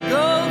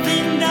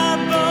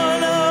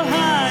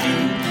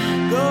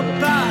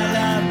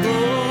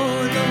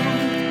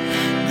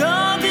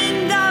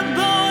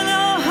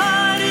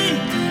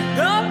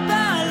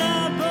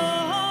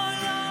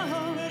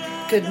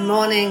Good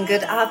morning,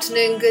 good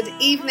afternoon, good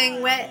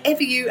evening,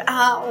 wherever you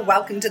are.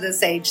 Welcome to the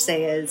Sage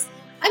Sayers.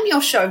 I'm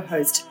your show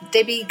host,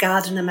 Debbie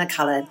Gardiner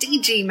McCullough,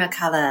 DG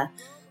McCullough.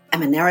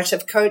 I'm a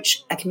narrative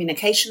coach, a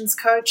communications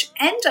coach,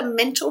 and a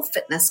mental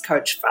fitness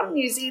coach from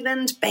New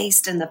Zealand,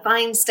 based in the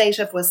fine state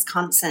of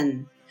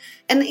Wisconsin.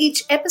 In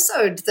each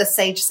episode, the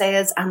Sage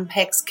Sayers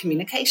unpacks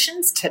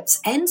communications,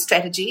 tips, and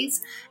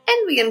strategies,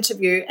 and we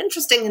interview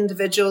interesting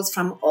individuals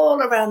from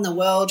all around the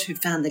world who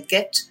found the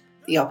gift,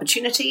 the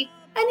opportunity,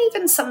 and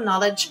even some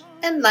knowledge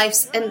in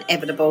life's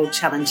inevitable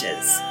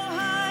challenges.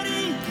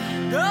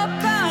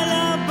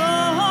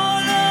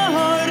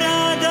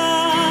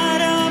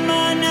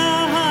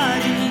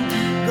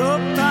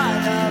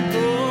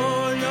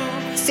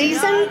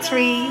 Season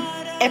 3,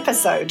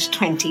 Episode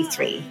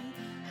 23.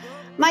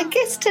 My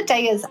guest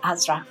today is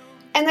Azra,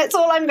 and that's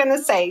all I'm going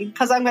to say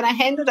because I'm going to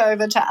hand it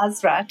over to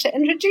Azra to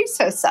introduce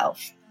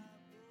herself.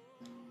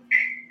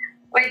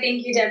 Well,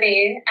 thank you,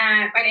 Debbie.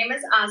 My name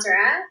is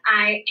Azra.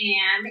 I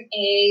am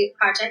a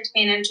project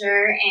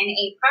manager and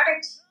a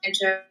product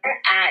manager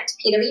at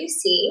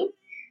PwC.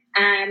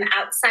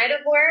 Outside of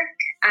work,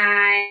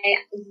 I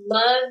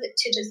love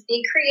to just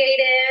be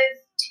creative,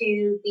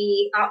 to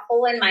be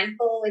thoughtful and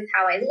mindful with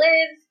how I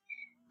live.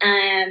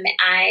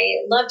 I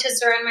love to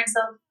surround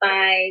myself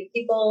by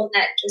people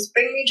that just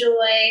bring me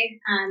joy.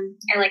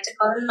 I like to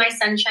call them my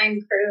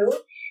sunshine crew.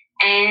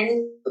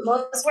 And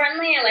most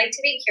importantly, I like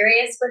to be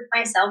curious with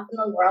myself and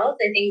the world.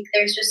 I think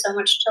there's just so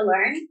much to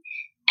learn.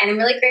 And I'm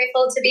really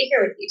grateful to be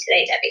here with you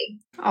today, Debbie.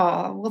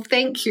 Oh, well,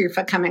 thank you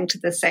for coming to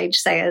the Sage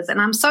Sayers.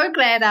 And I'm so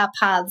glad our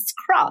paths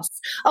cross.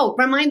 Oh,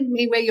 remind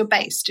me where you're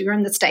based. You're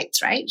in the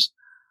States, right?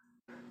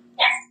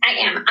 Yes, I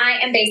am. I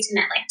am based in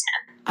Atlanta.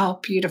 Oh,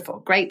 beautiful.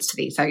 Great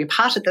city. So you're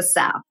part of the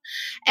South.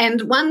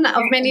 And one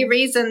of many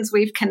reasons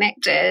we've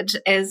connected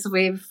is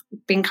we've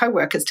been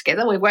co-workers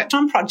together. We've worked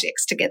on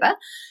projects together.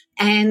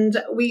 And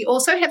we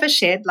also have a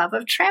shared love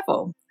of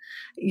travel.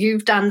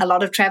 You've done a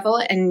lot of travel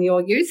in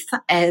your youth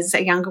as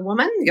a younger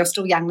woman. You're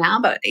still young now,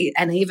 but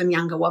an even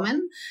younger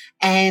woman.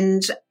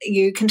 And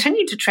you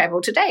continue to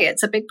travel today.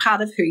 It's a big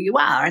part of who you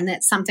are. And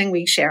that's something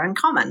we share in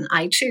common.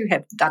 I too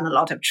have done a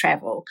lot of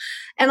travel.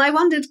 And I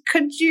wondered,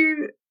 could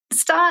you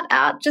start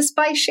out just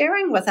by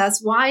sharing with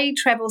us why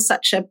travel is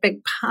such a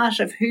big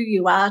part of who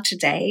you are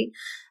today?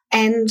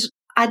 And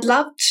I'd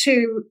love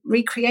to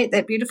recreate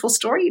that beautiful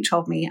story you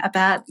told me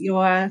about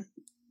your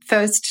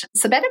first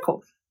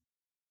sabbatical.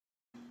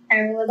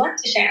 I would love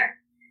to share.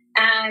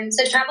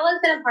 So travel has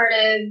been a part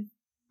of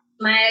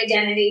my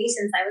identity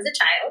since I was a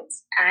child.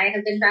 I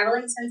have been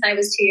traveling since I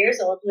was 2 years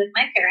old with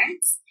my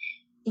parents.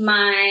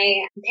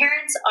 My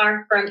parents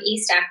are from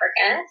East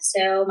Africa.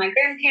 So my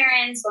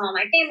grandparents, well,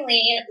 my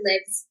family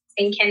lives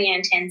in Kenya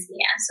and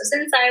Tanzania. So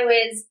since I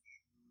was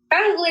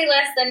probably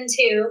less than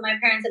 2, my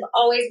parents have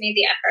always made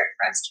the effort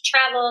for us to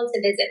travel,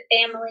 to visit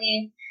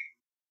family.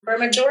 For a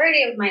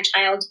majority of my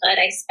childhood,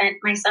 I spent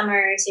my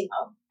summers,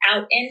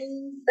 out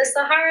in the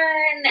Sahara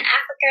and the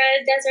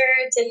Africa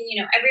deserts and,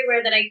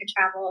 everywhere that I could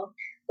travel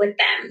with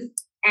them.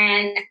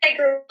 And as I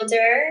grew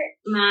older,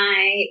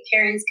 my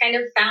parents kind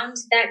of found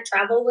that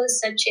travel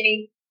was such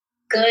a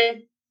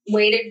good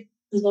way to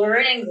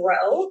learn and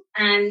grow.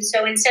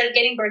 So instead of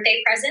getting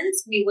birthday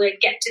presents, we would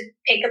get to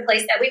pick a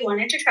place that we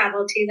wanted to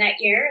travel to that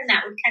year, and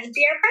that would kind of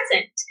be our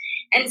present.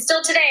 And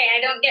still today,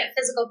 I don't get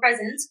physical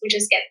presents. We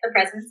just get the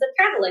presents of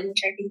traveling,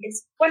 which I think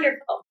is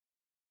wonderful.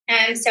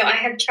 And so I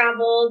have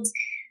traveled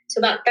to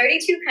about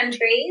 32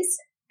 countries,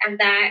 and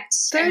that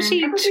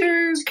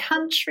 32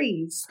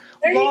 countries.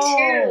 32,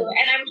 Whoa.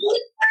 and I'm only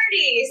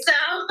 30, so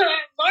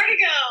more to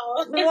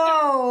go.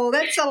 Whoa,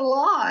 that's a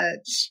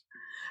lot.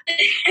 It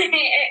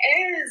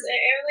is.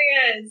 It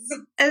really is.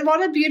 And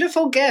what a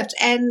beautiful gift.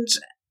 And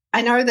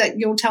I know that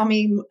you'll tell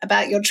me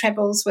about your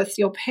travels with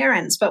your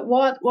parents, but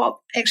what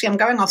actually, I'm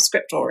going off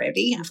script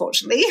already,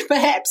 unfortunately,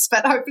 perhaps,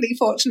 but hopefully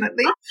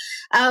fortunately.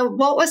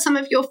 What were some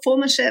of your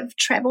formative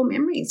travel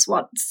memories?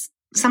 What's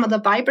some of the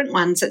vibrant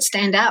ones that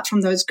stand out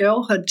from those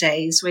girlhood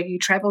days where you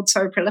traveled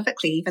so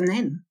prolifically even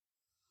then?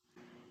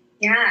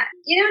 Yeah.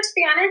 To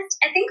be honest,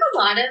 I think a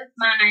lot of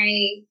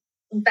my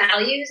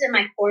values and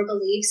my core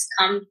beliefs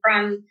come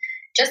from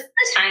just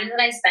the time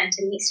that I spent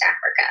in East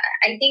Africa.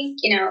 I think,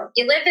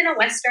 you live in a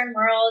Western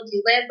world,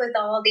 you live with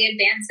all the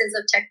advances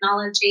of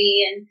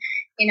technology and,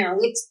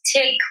 we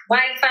take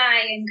Wi-Fi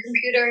and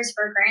computers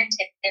for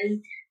granted.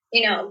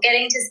 And,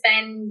 getting to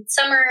spend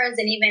summers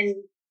and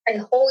even a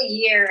whole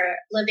year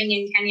living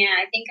in Kenya,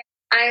 I think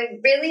I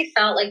really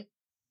felt like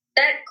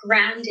that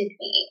grounded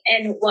me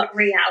in what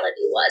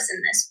reality was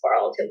in this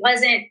world. It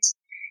wasn't,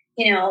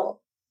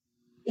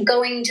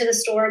 going to the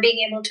store,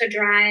 being able to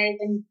drive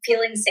and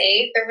feeling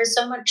safe. There was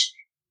so much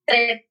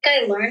that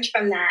I learned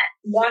from that,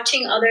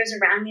 watching others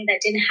around me that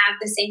didn't have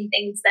the same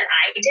things that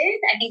I did.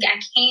 I think I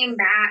came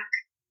back,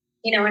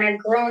 and I've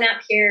grown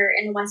up here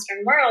in the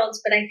Western world,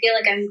 but I feel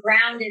like I'm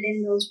grounded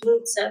in those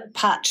roots of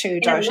part 2,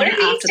 what it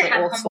means to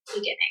have awful humble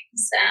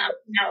beginnings.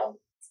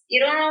 You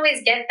don't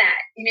always get that.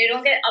 You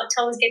don't get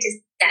to always get to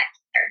see that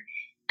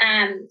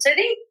here. So I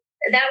think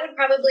that would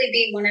probably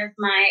be one of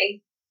my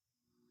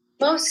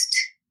most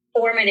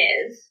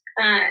formative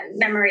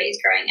memories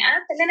growing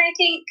up. And then I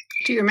think,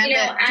 do you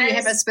remember, do you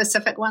have a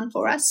specific one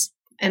for us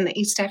in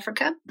East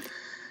Africa?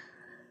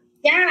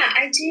 Yeah,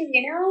 I do.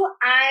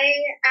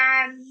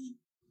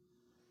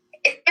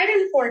 It's quite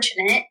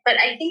unfortunate, but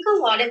I think a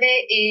lot of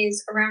it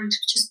is around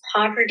just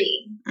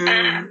poverty.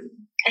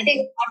 I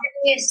think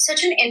poverty is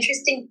such an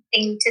interesting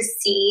thing to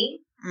see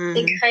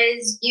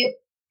because you hear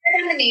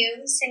it on the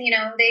news and,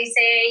 they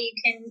say you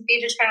can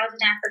feed a child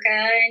in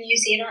Africa and you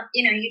see it on,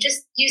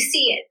 you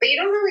see it, but you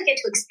don't really get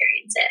to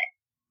experience it.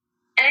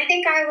 And I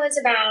think I was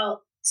about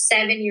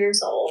 7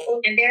 years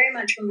old. I very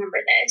much remember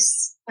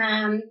this.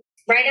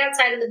 Right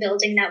outside of the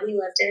building that we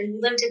lived in. We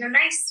lived in a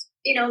nice,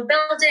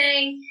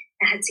 building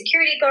that had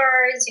security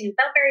guards,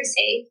 felt very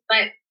safe.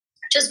 But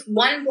just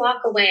one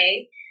block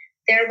away,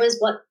 there was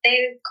what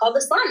they call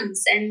the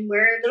slums, and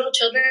where little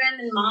children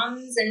and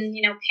moms and,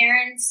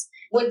 parents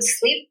would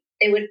sleep.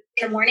 They would,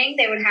 in the morning,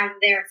 they would have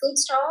their food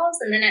stalls,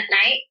 and then at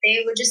night,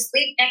 they would just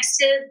sleep next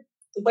to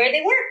where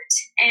they worked.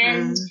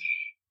 And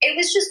it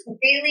was just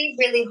really,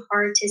 really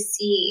hard to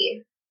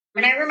see.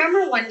 And I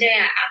remember one day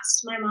I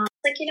asked my mom,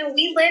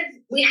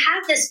 we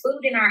have this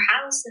food in our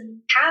house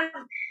and have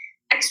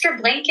extra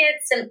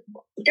blankets, and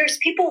there's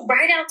people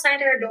right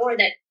outside our door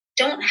that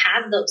don't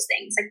have those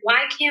things. Like,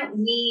 why can't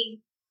we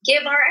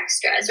give our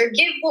extras or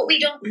give what we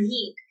don't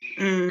need?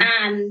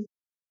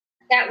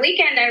 That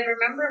weekend, I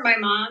remember my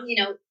mom,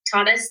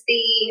 taught us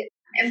the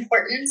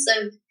importance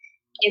of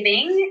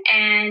giving,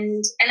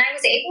 and I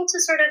was able to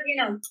sort of,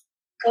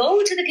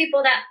 go to the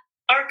people that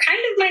are kind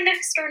of my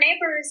next door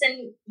neighbors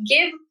and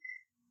give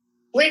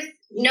with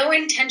no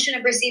intention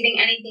of receiving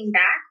anything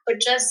back, but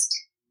just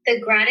the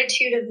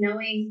gratitude of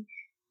knowing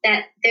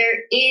that there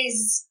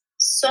is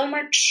so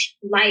much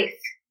life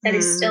that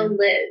is still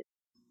lived.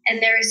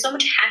 And there is so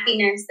much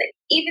happiness that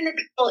even the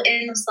people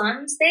in the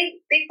slums,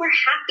 they were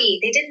happy.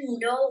 They didn't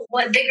know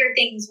what bigger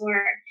things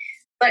were.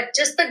 But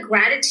just the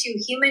gratitude,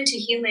 human to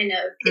human,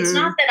 of it's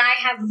not that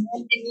I have more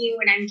than you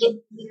and I'm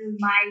giving you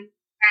my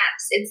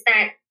scraps. It's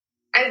that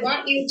I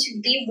want you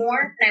to be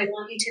warm and I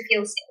want you to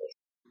feel safe.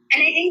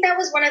 And I think that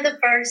was one of the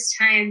first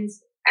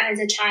times as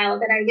a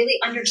child that I really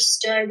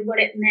understood what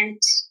it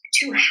meant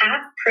to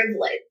have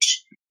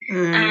privilege.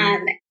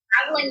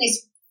 Traveling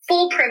is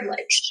full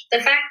privilege. The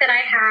fact that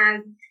I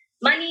have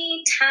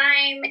money,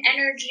 time,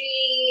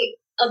 energy,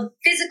 a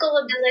physical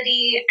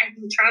ability, I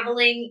think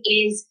traveling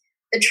is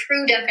the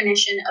true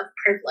definition of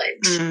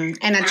privilege.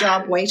 And a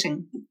job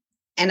waiting,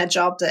 and a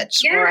job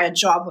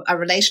or a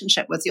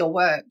relationship with your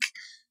work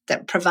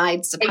that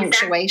provides the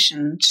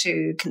punctuation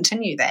to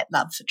continue that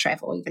love for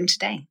travel even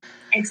today.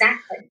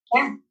 Exactly.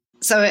 Yeah.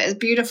 So a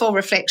beautiful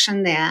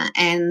reflection there.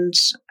 And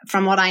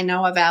from what I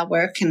know of our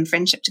work and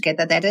friendship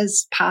together, that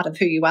is part of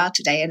who you are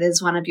today. It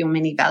is one of your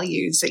many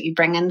values that you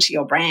bring into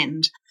your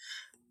brand.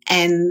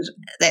 And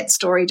that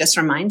story just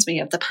reminds me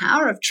of the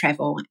power of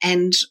travel.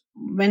 And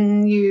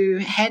when you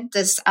had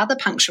this other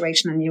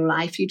punctuation in your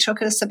life, you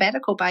took a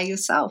sabbatical by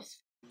yourself,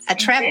 a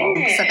travel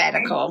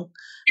sabbatical,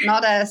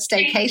 not a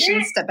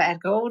staycation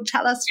sabbatical.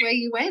 Tell us where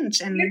you went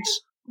and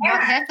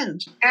what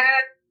happened.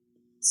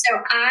 So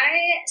I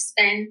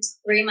spent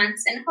 3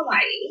 months in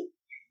Hawaii,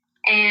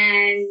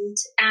 and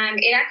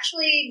it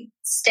actually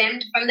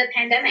stemmed from the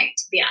pandemic,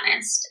 to be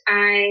honest.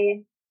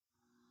 I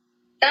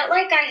felt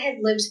like I had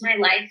lived my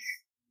life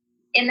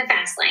in the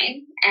fast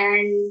lane,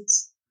 and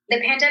the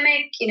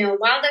pandemic,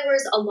 while there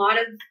was a lot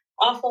of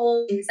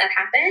awful things that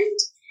happened,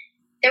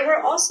 there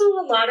were also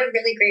a lot of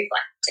really great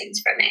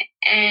blessings from it.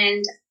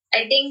 And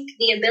I think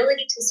the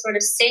ability to sort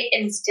of sit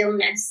in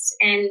stillness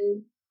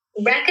and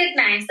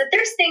recognize that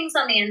there's things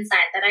on the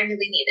inside that I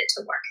really needed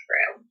to work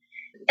through.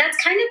 That's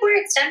kind of where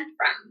it stemmed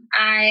from.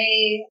 I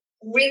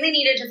really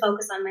needed to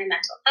focus on my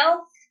mental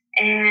health.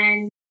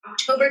 And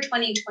October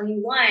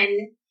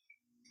 2021,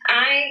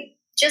 I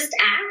just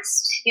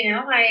asked,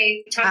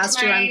 I talked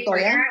to my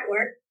employer at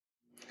work.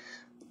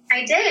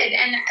 I did.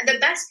 And the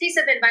best piece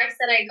of advice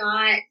that I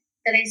got,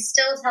 that I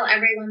still tell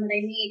everyone that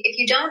I need, if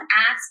you don't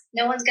ask,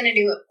 no one's going to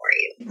do it for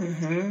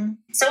you.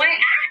 So I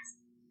asked.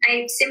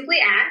 I simply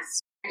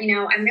asked,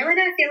 I'm really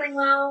not feeling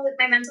well with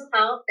my mental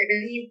health. I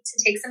really need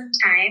to take some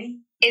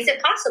time. Is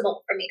it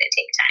possible for me to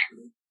take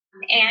time?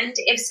 And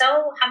if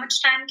so, how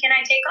much time can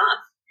I take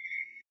off?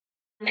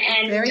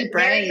 And very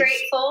brave. Very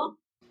grateful.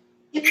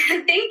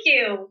 Thank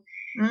you.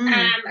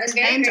 I was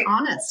very and grateful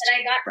honest. That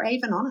I got brave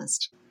and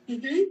honest.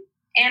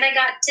 And I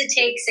got to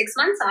take 6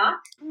 months off.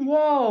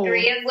 Whoa.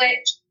 3 of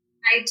which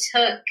I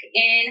took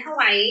in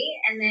Hawaii,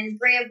 and then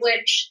 3 of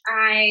which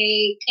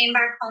I came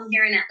back home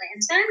here in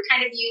Atlanta and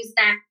kind of used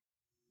that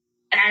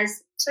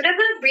as sort of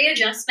a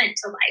readjustment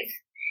to life.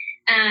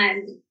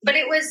 But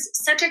it was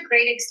such a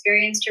great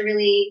experience to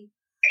really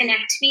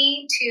connect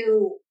me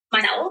to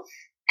myself.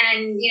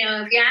 And,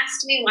 if you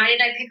asked me, why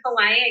did I pick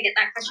Hawaii? I get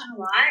that question a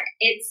lot.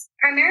 It's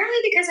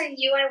primarily because I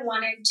knew I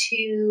wanted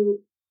to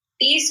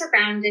be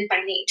surrounded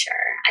by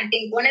nature. I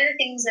think one of the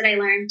things that I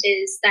learned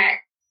is that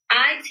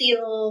I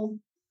feel,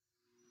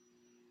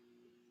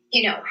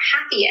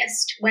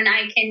 happiest when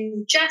I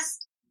can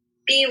just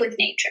be with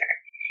nature.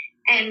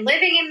 And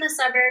living in the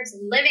suburbs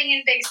and living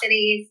in big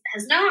cities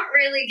has not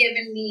really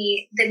given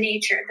me the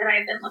nature that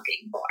I've been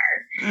looking for.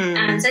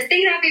 So I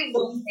think that'd be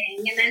one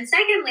thing. And then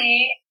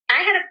secondly,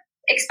 I had an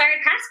expired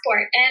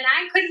passport and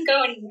I couldn't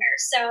go anywhere.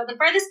 So the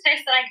furthest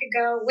place that I could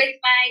go with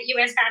my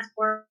U.S.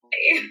 passport.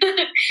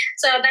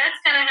 So that's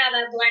kind of how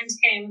that blend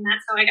came. And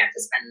that's how I got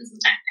to spend some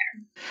time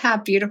there. How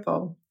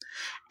beautiful.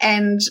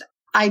 And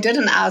I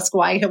didn't ask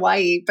why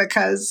Hawaii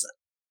because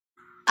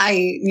I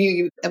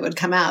knew it would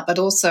come out, but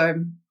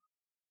also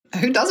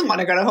who doesn't want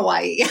to go to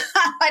Hawaii?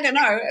 I don't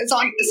know. It's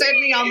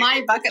certainly on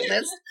my bucket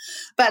list.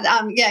 But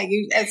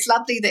it's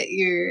lovely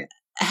that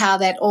how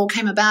that all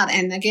came about.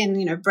 And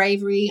again,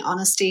 bravery,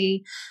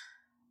 honesty.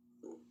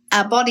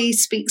 Our body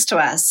speaks to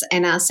us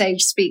and our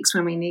sage speaks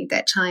when we need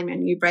that time,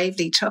 and you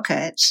bravely took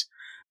it.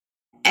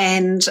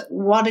 And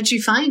what did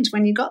you find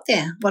when you got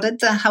there? What did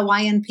the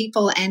Hawaiian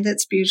people and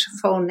its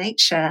beautiful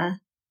nature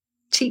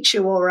teach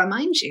you or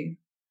remind you?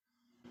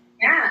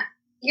 Yeah,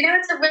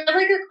 it's a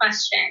really good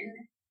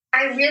question.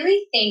 I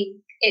really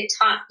think it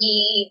taught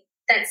me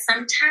that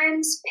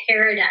sometimes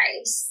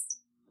paradise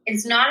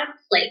is not a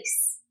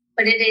place,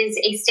 but it is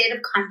a state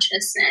of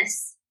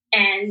consciousness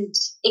and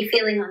a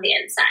feeling on the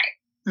inside.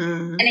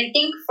 Mm-hmm. And I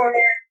think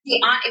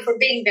if we're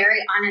being very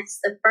honest,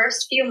 the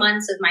first few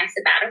months of my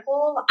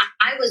sabbatical,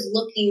 I was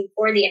looking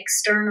for the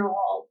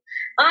external,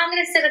 I'm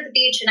going to sit at the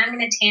beach and I'm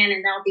going to tan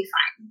and that'll be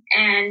fine.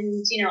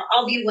 And,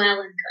 I'll be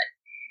well and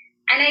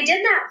good. And I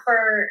did that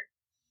for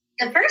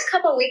the first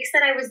couple of weeks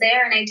that I was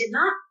there, and I did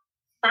not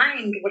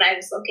find what I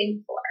was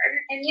looking for.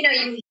 And, you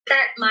hit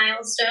that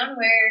milestone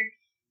where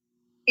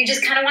you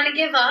just kind of want to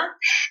give up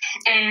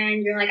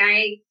and you're like,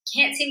 I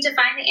can't seem to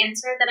find the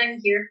answer that I'm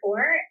here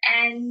for.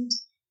 And,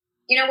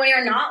 when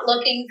you're not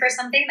looking for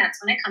something, that's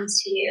when it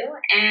comes to you.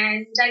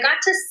 And I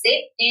got to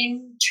sit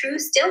in true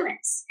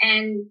stillness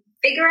and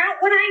figure out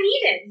what I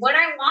needed, what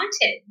I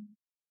wanted.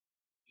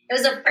 It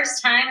was the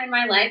first time in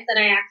my life that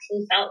I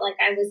actually felt like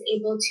I was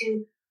able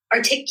to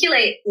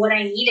articulate what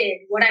I needed,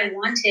 what I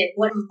wanted,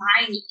 what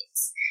my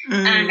needs.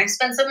 I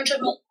spent so much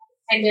of my life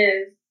kind of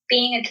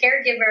being a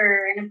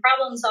caregiver and a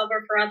problem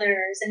solver for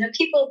others and a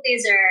people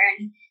pleaser.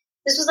 And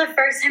this was the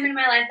first time in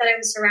my life that I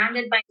was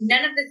surrounded by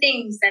none of the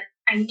things that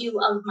I knew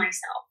of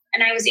myself.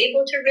 And I was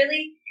able to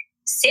really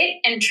sit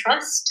and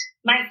trust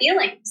my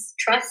feelings,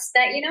 trust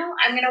that,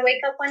 I'm going to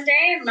wake up one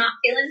day, I'm not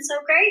feeling so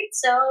great.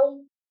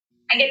 So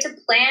I get to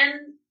plan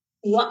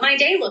what my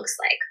day looks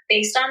like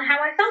based on how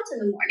I felt in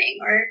the morning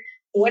or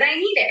what I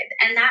needed.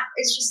 And that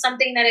is just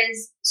something that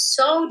is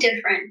so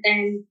different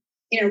than,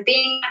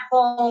 being at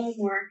home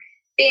or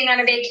being on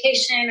a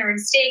vacation or a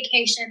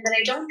staycation that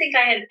I don't think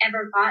I had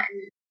ever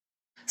gotten.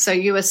 So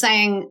you were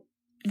saying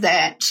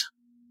that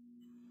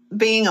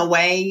being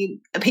away,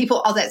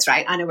 that's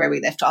right, I know where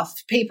we left off.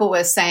 People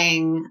were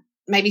saying,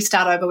 maybe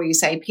start over where you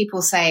say,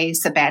 people say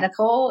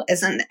sabbatical.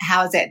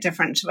 How is that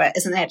different to it?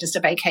 Isn't that just a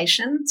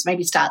vacation? So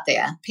maybe start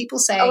there. People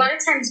say. A lot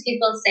of times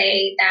people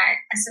say that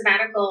a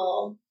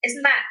sabbatical,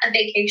 isn't that a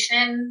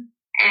vacation?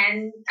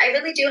 And I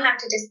really do have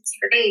to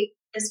disagree.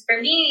 Because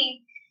for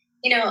me,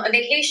 a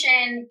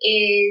vacation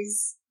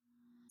is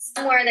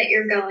somewhere that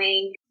you're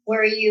going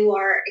where you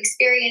are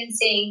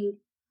experiencing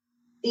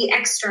the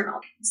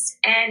externals.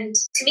 And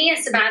to me,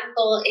 a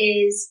sabbatical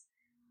is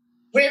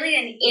really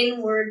an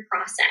inward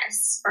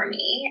process for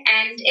me.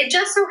 And it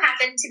just so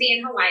happened to be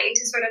in Hawaii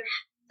to sort of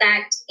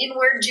that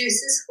inward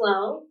juices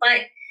flow.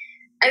 But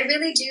I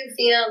really do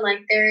feel like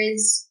there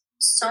is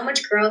so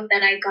much growth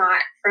that I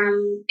got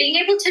from being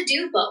able to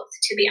do both,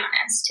 to be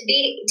honest, to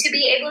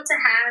be able to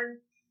have,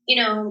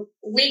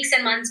 weeks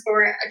and months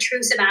for a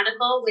true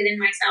sabbatical within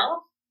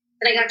myself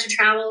that I got to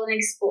travel and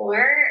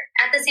explore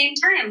at the same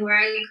time where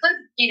I could,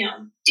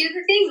 do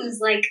the things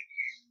like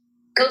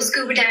go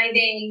scuba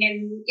diving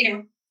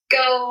and,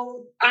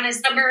 go on a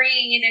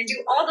submarine and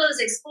do all those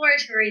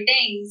exploratory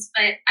things,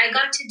 but I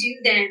got to do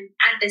them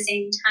at the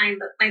same time.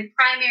 But my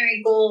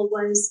primary goal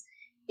was,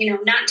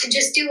 not to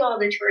just do all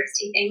the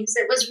touristy things.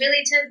 It was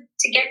really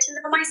to get to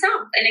know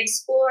myself and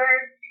explore,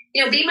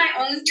 be my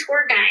own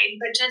tour guide,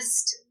 but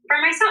just for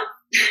myself.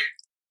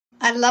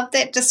 I love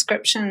that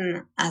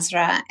description,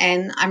 Azra.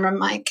 And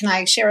can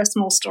I share a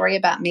small story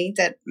about me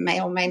that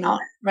may or may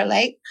not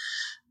relate?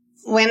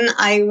 When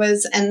I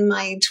was in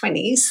my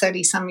 20s,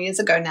 30-some years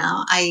ago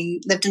now, I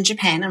lived in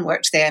Japan and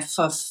worked there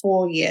for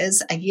 4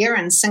 years, a year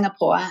in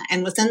Singapore.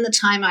 And within the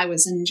time I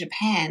was in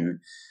Japan,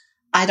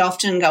 I'd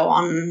often go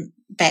on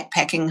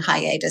backpacking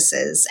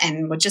hiatuses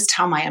and would just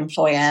tell my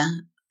employer,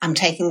 I'm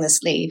taking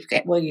this leave.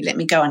 Will you let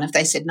me go? And if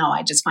they said no,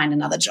 I'd just find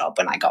another job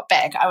when I got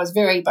back. I was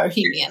very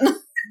bohemian.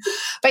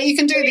 But you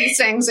can do these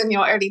things in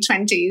your early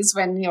 20s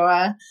when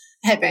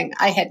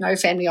I had no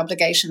family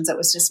obligations. It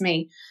was just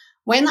me.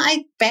 When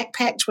I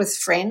backpacked with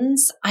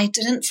friends, I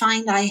didn't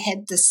find I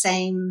had the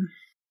same,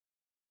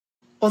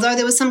 although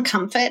there was some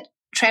comfort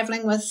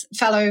traveling with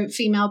fellow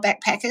female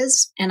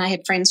backpackers, and I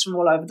had friends from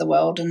all over the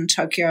world in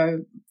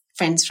Tokyo,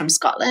 friends from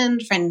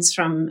Scotland, friends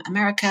from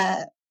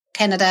America,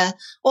 Canada,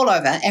 all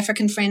over,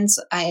 African friends.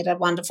 I had a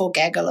wonderful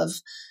gaggle of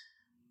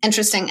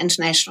interesting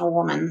international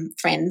woman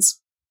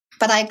friends.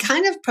 But I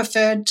kind of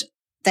preferred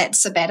that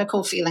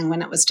sabbatical feeling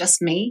when it was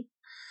just me.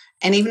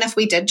 And even if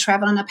we did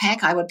travel in a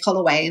pack, I would pull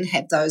away and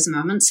have those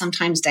moments,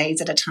 sometimes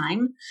days at a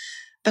time,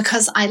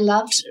 because I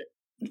loved,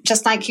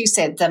 just like you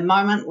said, the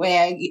moment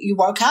where you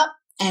woke up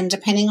and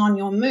depending on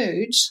your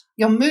mood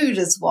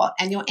is what,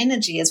 and your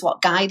energy is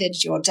what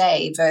guided your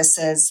day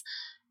versus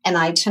an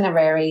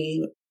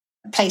itinerary,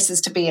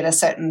 places to be at a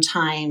certain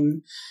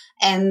time.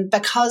 And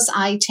because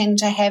I tend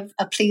to have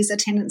a pleaser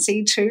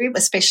tendency too,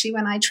 especially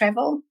when I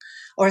travel,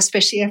 or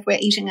especially if we're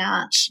eating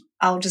out,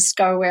 I'll just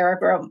go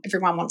wherever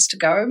everyone wants to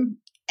go,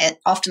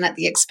 often at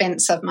the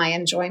expense of my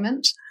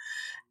enjoyment.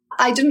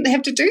 I didn't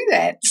have to do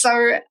that.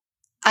 So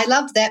I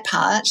loved that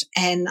part.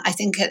 And I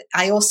think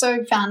I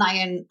also found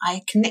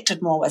I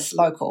connected more with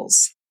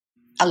locals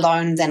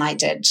alone than I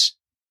did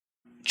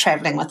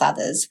traveling with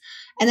others.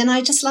 And then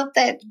I just loved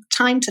that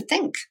time to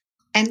think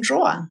and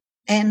draw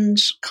and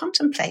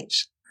contemplate.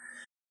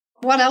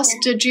 What else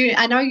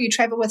I know you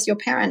travel with your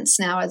parents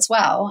now as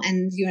well,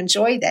 and you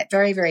enjoy that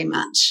very, very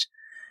much.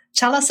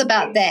 Tell us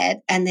about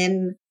that. And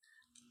then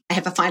I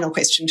have a final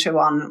question too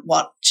on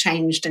what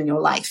changed in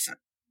your life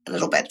a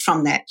little bit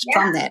from that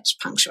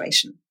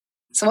punctuation.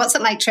 So what's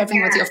it like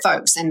traveling with your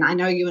folks? And I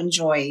know you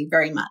enjoy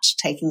very much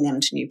taking them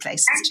to new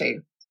places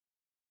too.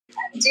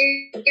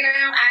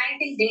 I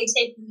think they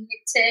take me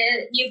to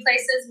new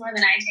places more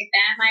than I take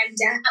them. I'm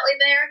definitely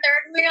their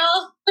third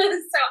wheel,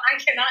 so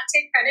I cannot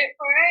take credit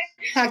for it.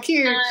 How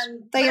cute.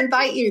 They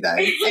invite you, though.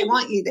 They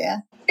want you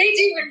there. They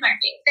do invite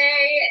me.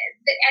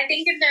 I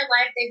think in their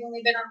life, they've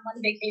only been on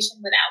one vacation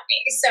without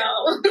me. So,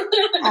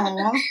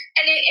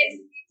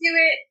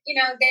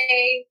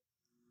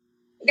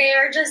 they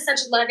are just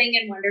such loving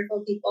and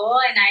wonderful people.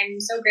 And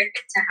I'm so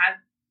grateful to have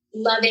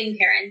loving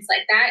parents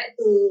like that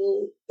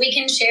who we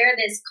can share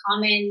this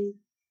common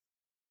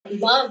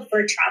love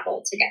for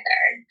travel together.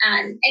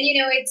 And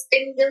it's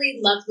been really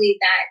lovely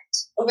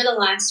that over the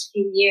last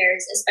few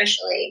years,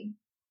 especially,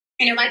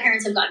 my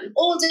parents have gotten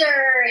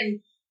older and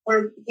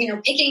we're,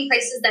 picking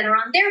places that are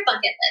on their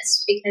bucket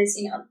list because,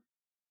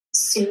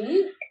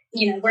 soon,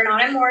 we're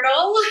not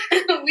immortal.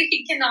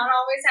 We cannot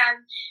always have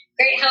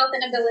great health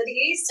and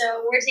ability.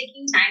 So we're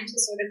taking time to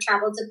sort of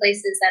travel to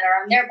places that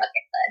are on their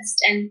bucket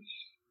list. And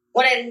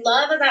what I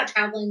love about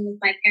traveling with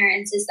my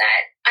parents is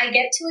that I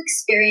get to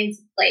experience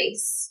a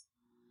place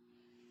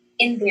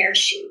in their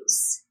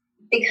shoes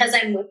because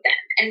I'm with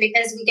them and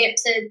because we get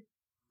to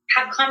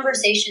have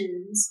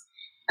conversations.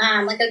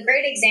 Like a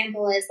great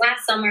example is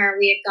last summer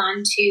we had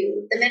gone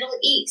to the Middle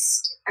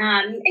East.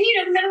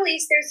 The Middle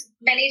East, there's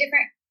many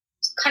different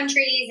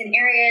countries and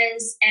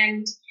areas,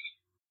 and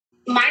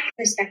my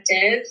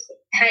perspective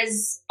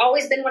has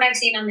always been what I've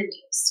seen on the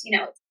news.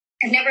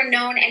 I've never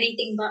known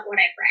anything but what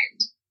I've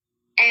read.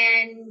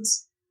 And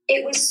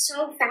it was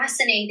so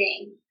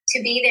fascinating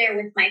to be there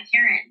with my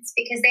parents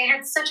because they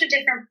had such a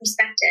different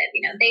perspective.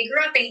 They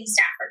grew up in East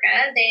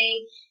Africa.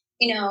 They,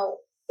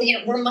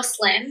 were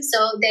Muslim.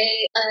 So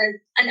they,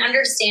 an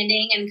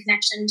understanding and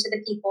connection to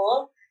the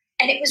people.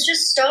 And it was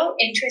just so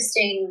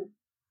interesting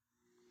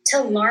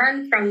to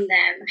learn from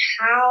them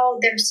how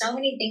there's so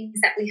many things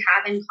that we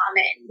have in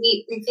common.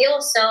 We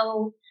feel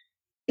so,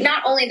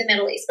 not only the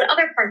Middle East, but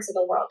other parts of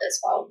the world as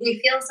well.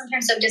 We feel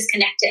sometimes so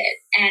disconnected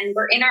and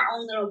we're in our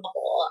own little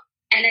bubble.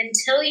 And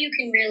until you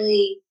can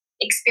really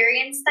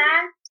experience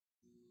that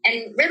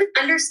and really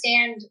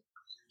understand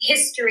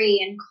history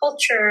and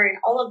culture and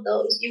all of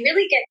those, you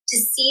really get to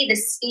see the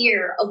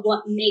sphere of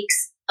what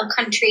makes a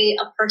country,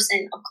 a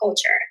person, a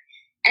culture.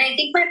 And I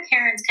think my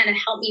parents kind of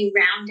helped me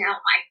round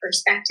out my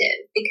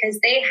perspective because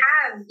they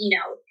have,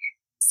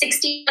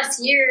 60 plus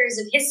years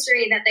of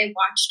history that they've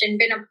watched and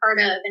been a part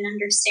of and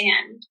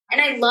understand.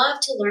 And I love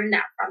to learn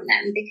that from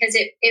them because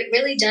it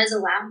really does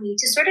allow me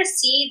to sort of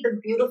see the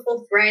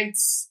beautiful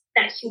threads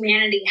that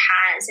humanity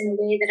has in a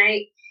way that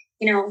I,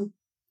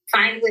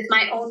 find with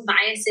my own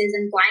biases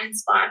and blind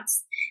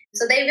spots.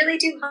 So they really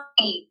do help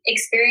me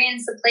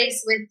experience the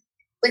place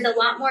with a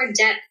lot more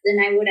depth than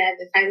I would have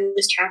if I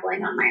was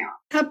traveling on my own.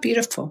 How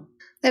beautiful.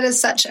 That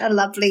is such a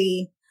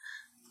lovely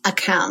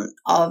account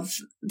of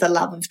the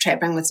love of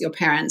traveling with your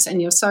parents.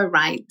 And you're so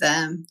right.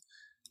 I'm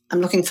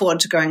looking forward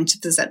to going to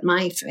visit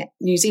my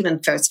New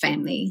Zealand first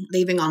family,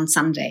 leaving on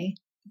Sunday.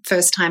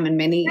 First time in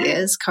many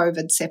years,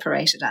 COVID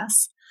separated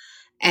us.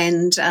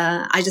 And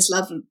I just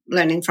love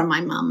learning from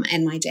my mum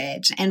and my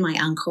dad and my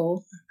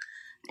uncle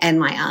and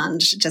my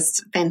aunt.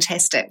 Just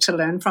fantastic to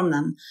learn from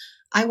them.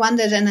 I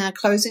wondered in our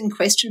closing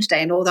question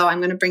today, and although I'm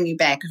going to bring you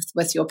back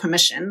with your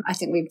permission, I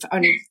think we've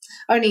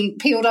only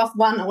peeled off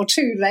one or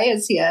two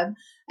layers here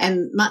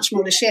and much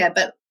more to share.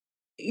 But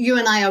you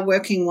and I are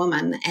working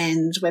women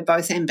and we're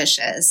both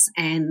ambitious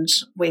and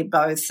we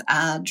both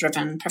are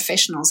driven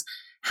professionals.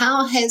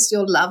 How has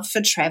your love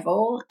for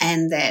travel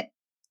and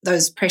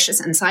those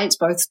precious insights,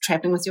 both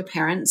traveling with your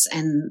parents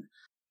and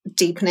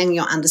deepening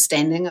your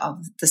understanding of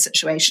the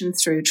situation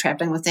through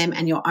traveling with them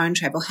and your own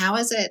travel, how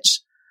has it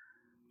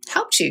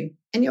helped you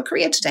in your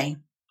career today?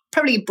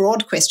 Probably a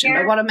broad question,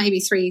 but what are maybe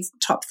 3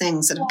 top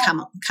things that have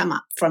come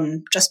up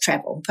from just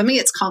travel? For me,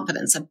 it's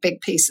confidence. A big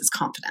piece is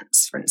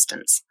confidence, for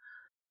instance.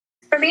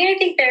 For me, I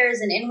think there's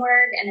an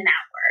inward and an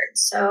outward.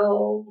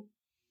 So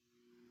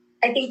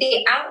I think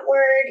the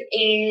outward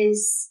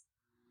is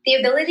the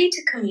ability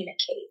to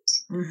communicate.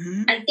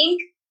 Mm-hmm. I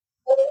think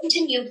going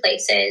to new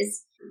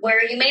places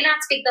where you may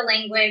not speak the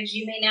language,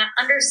 you may not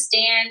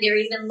understand or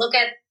even look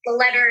at the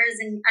letters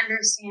and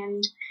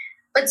understand,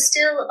 but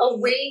still a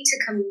way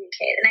to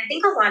communicate. And I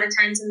think a lot of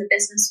times in the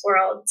business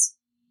world,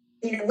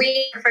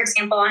 for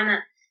example, I'm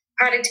a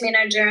product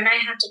manager and I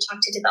have to talk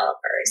to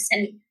developers,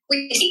 and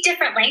we speak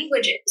different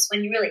languages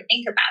when you really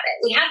think about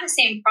it. We have the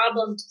same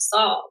problem to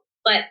solve,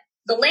 but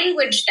the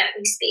language that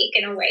we speak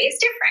in a way is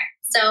different.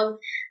 So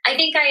I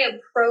think I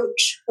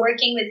approach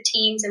working with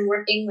teams and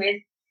working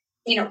with,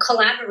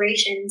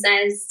 collaborations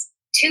as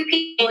two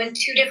people in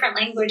two different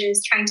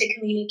languages trying to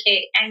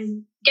communicate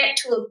and get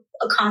to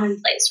a common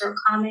place or a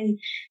common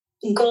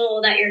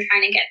goal that you're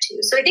trying to get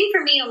to. So I think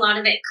for me, a lot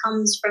of it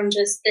comes from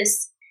just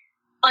this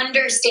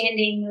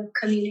understanding of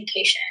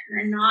communication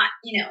and not,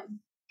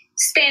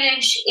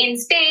 Spanish in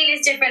Spain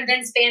is different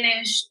than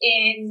Spanish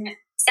in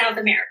South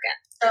America.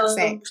 So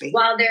exactly.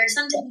 While there are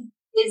sometimes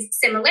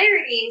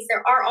similarities,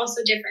 there are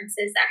also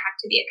differences that have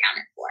to be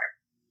accounted for.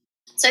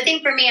 So I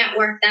think for me at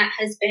work, that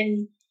has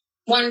been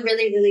one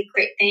really, really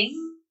great thing.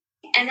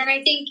 And then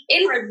I think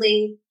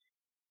inwardly,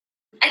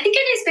 I think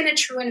it has been a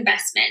true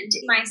investment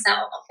in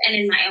myself and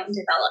in my own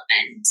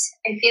development.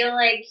 I feel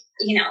like,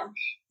 if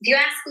you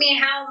ask me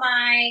how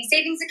my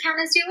savings account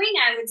is doing,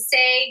 I would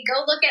say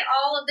go look at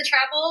all of the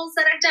travels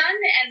that I've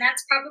done, and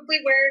that's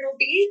probably where it'll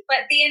be.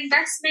 But the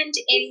investment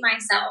in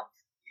myself,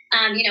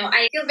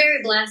 I feel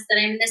very blessed that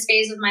I'm in this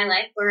phase of my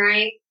life where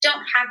I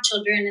don't have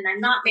children and I'm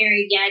not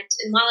married yet.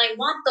 And while I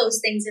want those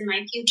things in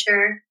my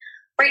future,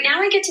 right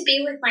now I get to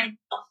be with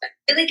myself. I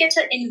really get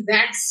to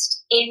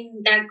invest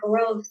in that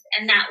growth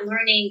and that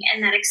learning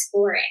and that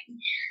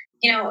exploring.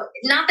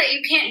 Not that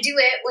you can't do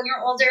it when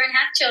you're older and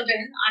have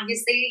children.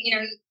 Obviously,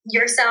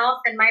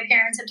 yourself and my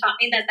parents have taught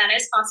me that that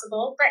is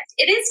possible, but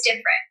it is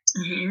different.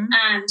 Mm-hmm.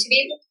 To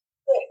be able to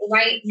do it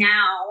right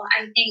now,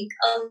 I think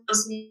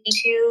allows me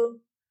to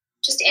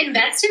just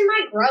invest in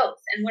my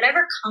growth and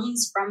whatever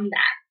comes from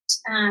that.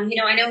 I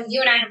know you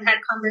and I have had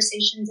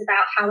conversations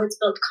about how it's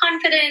built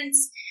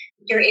confidence.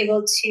 You're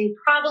able to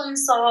problem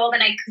solve,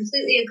 and I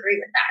completely agree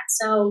with that.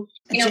 So,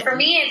 for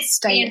me, it's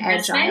stay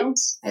agile.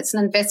 It's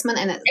an investment,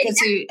 and it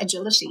gives you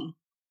agility.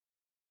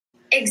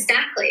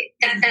 Exactly.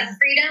 That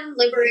freedom,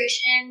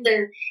 liberation,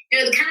 the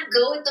kind of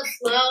go with the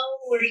flow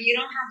where you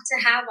don't have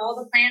to have all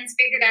the plans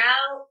figured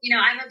out.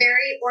 I'm a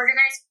very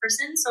organized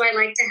person, so I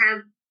like to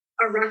have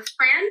a rough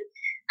plan.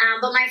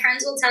 But my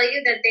friends will tell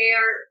you that they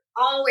are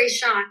always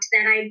shocked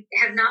that I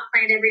have not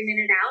planned every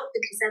minute out,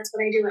 because that's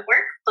what I do at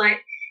work. But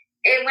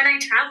when I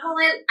travel,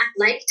 I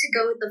like to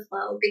go with the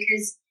flow,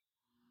 because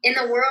in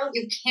the world,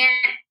 you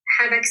can't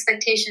have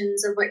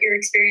expectations of what your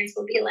experience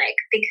will be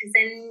like, because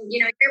then,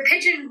 you're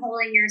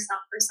pigeonholing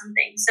yourself for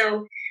something.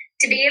 So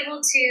to be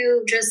able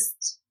to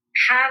just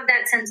have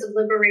that sense of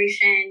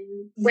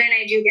liberation when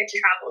I do get to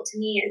travel, to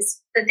me,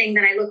 is the thing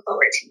that I look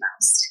forward to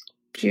most.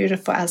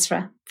 Beautiful,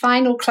 Azra.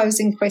 Final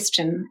closing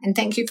question, and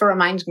thank you for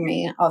reminding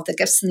me of the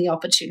gifts and the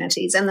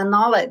opportunities and the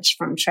knowledge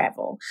from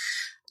travel.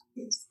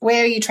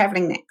 Where are you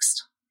traveling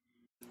next?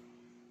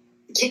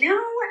 It's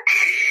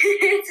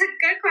a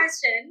good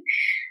question.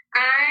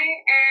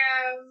 I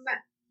am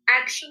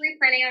actually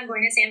planning on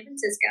going to San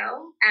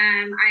Francisco.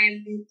 I'm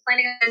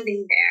planning on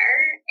being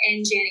there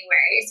in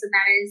January. So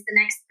that is the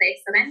next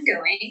place that I'm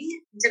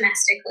going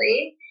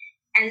domestically.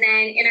 And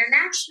then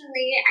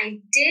internationally, I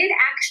did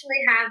actually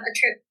have a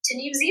trip to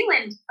New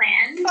Zealand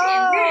planned in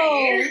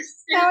May.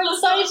 How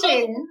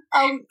exciting.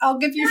 I'll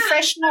give you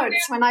fresh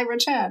notes when I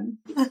return.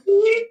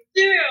 Me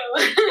too. It's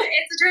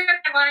a trip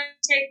I wanted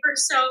to take for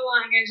so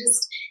long. I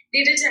just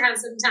needed to have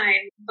some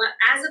time. But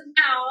as of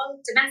now,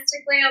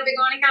 domestically, I'll be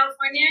going to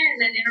California,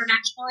 and then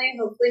internationally,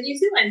 hopefully New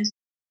Zealand.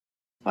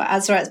 Well,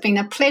 Azra, it's been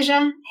a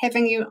pleasure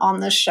having you on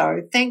the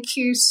show. Thank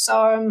you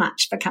so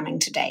much for coming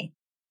today.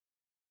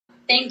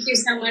 Thank you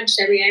so much,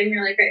 Debbie. I'm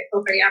really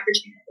grateful for the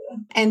opportunity.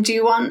 And do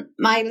you want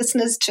my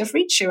listeners to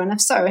reach you? And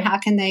if so, how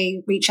can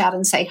they reach out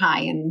and say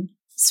hi and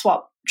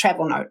swap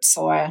travel notes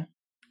or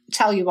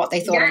tell you what they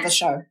thought of the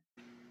show?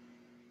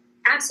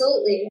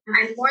 Absolutely.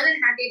 I'm more than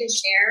happy to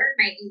share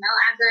my email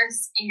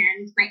address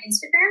and my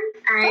Instagram.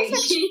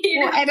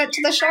 We'll add it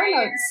to the show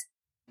notes.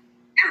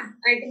 Yeah,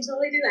 I can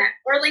totally do that.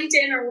 Or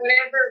LinkedIn or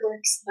whatever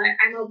works, but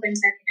I'm open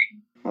to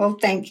anything. Well,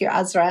 thank you,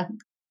 Azra.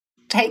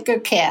 Take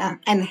good care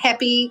and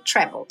happy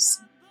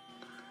travels.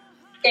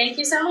 Thank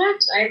you so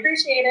much. I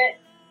appreciate it.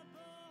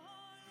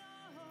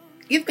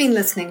 You've been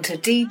listening to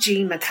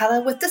D.G.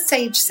 McCullough with The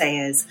Sage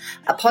Sayers,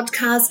 a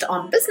podcast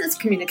on business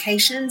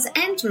communications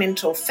and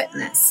mental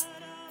fitness,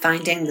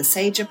 finding the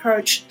sage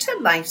approach to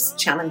life's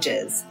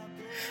challenges.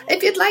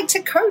 If you'd like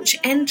to coach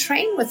and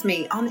train with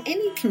me on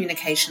any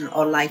communication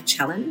or life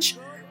challenge,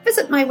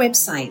 visit my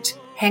website,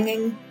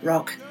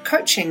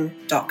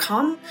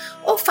 hangingrockcoaching.com,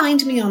 or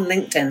find me on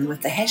LinkedIn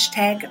with the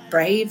hashtag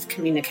Brave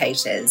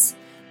Communicators.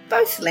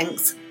 Both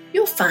links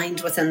you'll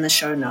find within the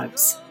show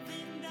notes.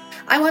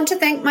 I want to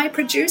thank my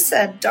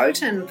producer,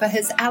 Doten, for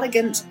his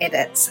elegant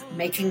edits,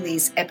 making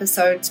these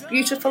episodes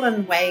beautiful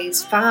in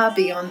ways far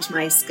beyond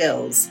my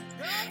skills.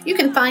 You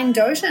can find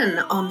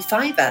Doten on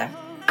Fiverr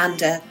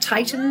under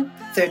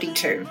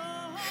Titan32.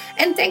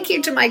 And thank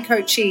you to my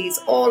coachees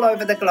all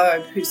over the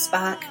globe who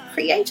spark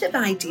creative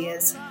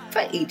ideas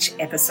for each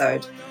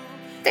episode.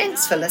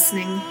 Thanks for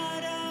listening.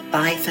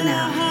 Bye for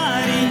now.